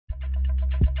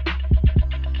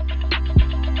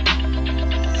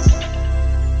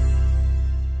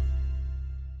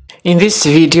In this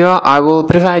video, I will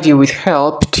provide you with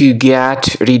help to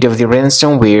get rid of the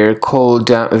ransomware called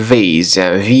Vaze,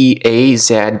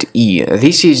 V-A-Z-E.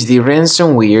 This is the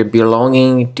ransomware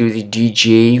belonging to the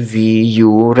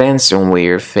DJVU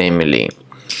ransomware family.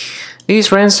 This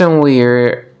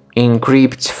ransomware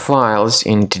encrypts files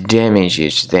and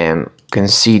damages them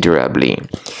considerably.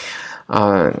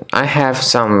 I have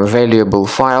some valuable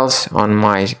files on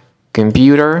my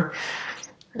computer.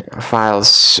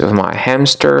 Files of my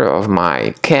hamster, of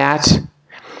my cat,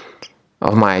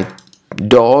 of my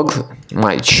dog,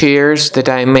 my chairs that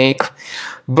I make,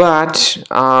 but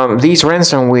this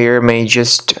ransomware may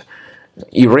just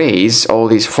erase all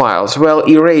these files. Well,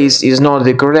 erase is not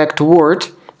the correct word,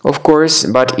 of course,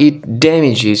 but it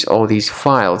damages all these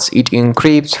files. It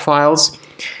encrypts files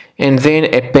and then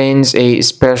appends a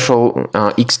special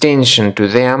extension to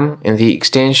them, and the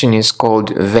extension is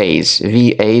called Vaze,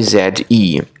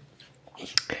 V-A-Z-E.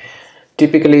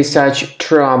 Typically, such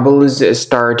troubles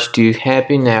start to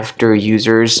happen after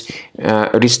users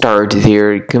restart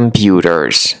their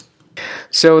computers.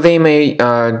 So they may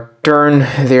turn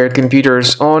their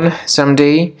computers on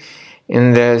someday,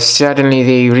 and suddenly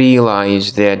they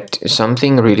realize that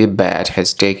something really bad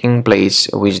has taken place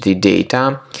with the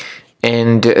data,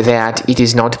 and that it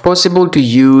is not possible to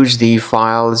use the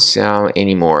files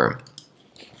anymore.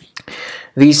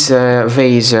 This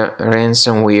Vaze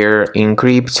ransomware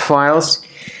encrypts files,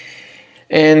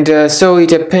 and so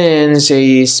it appends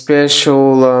a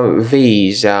special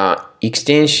Vaze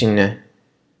extension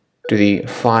to the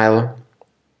file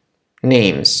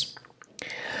names.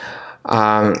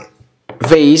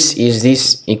 Vaze is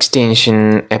this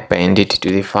extension appended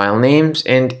to the file names,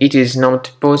 and it is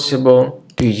not possible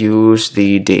to use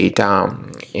the data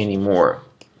anymore.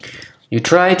 You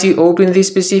try to open this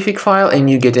specific file and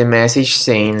you get a message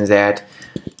saying that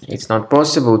it's not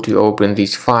possible to open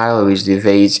this file with the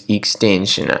Vaze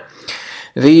extension.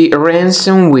 The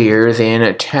ransomware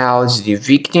then tells the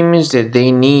victims that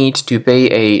they need to pay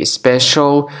a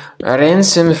special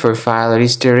ransom for file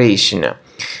restoration.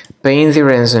 Paying the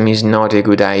ransom is not a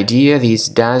good idea. This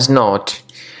does not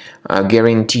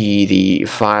guarantee the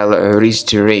file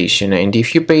restoration, and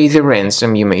if you pay the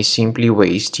ransom, you may simply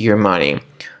waste your money.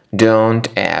 Don't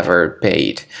ever pay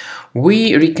it.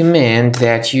 We recommend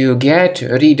that you get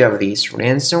rid of this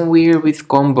ransomware with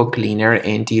Combo Cleaner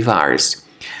Antivirus,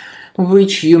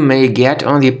 which you may get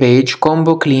on the page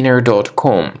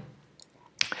combocleaner.com.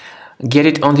 Get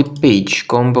it on the page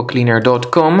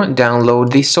combocleaner.com, download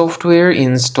the software,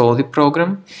 install the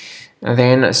program,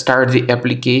 then start the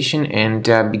application and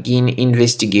begin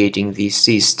investigating the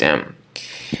system.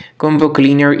 Combo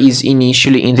Cleaner is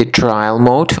initially in the trial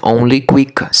mode. Only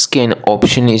quick scan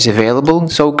option is available,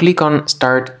 so click on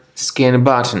Start Scan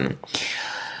button.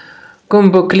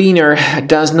 Combo Cleaner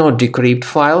does not decrypt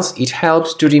files. It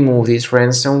helps to remove this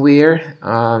ransomware.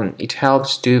 It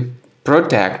helps to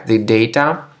protect the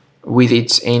data with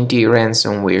its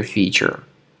anti-ransomware feature.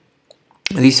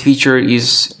 This feature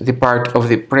is the part of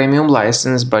the premium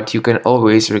license, but you can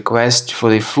always request for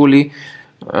the fully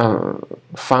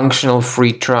functional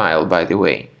free trial, by the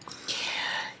way.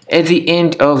 At the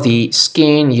end of the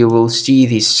scan, you will see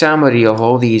the summary of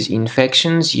all these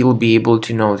infections. You'll be able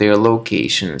to know their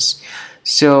locations.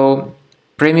 So,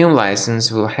 premium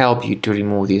license will help you to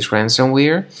remove this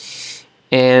ransomware.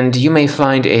 And you may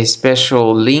find a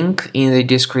special link in the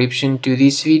description to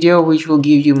this video, which will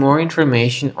give you more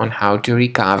information on how to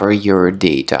recover your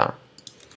data.